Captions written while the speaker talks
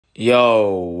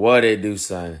Yo, what it do,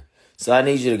 son? So I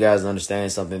need you to guys to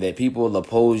understand something that people will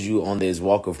oppose you on this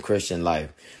walk of Christian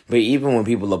life. But even when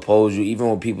people oppose you, even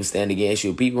when people stand against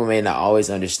you, people may not always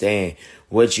understand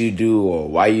what you do or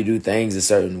why you do things a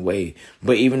certain way.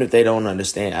 But even if they don't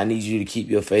understand, I need you to keep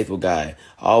your faith with God.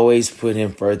 Always put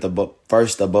him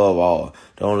first above all.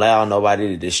 Don't allow nobody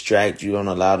to distract you. Don't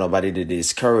allow nobody to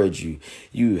discourage you.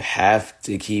 You have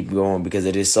to keep going because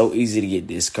it is so easy to get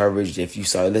discouraged if you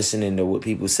start listening to what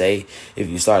people say. If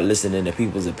you start listening to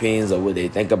people's opinions or what they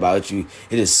think about you,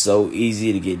 it is so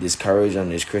easy to get discouraged on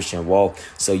this Christian walk.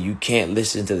 So you can't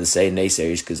listen to the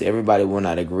naysayers because everybody will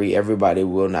not agree. Everybody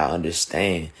will not understand.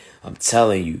 I'm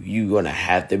telling you, you're going to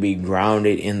have to be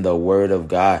grounded in the word of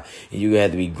God. And you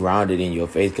have to be grounded in your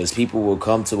faith because people will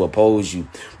come to oppose you.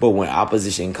 But when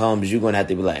opposition comes, you're going to have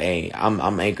to be like, hey,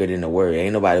 I'm anchored in the word.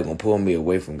 Ain't nobody going to pull me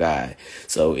away from God.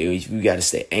 So if you got to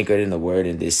stay anchored in the word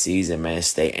in this season, man,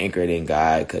 stay anchored in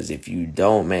God. Because if you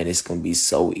don't, man, it's going to be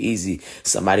so easy.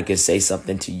 Somebody can say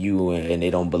something to you and they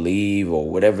don't believe or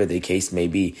whatever the case may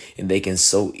be. And they can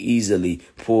so easily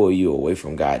pull you away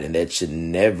from God. And that should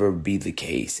never be the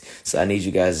case. So I need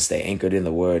you guys to stay anchored in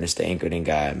the word and stay anchored in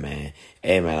God, man.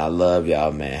 Hey, man, I love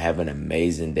y'all, man. Have an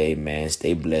amazing day, man.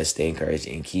 Stay blessed, stay encouraged,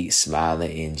 and keep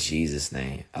smiling in Jesus'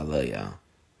 name. I love y'all.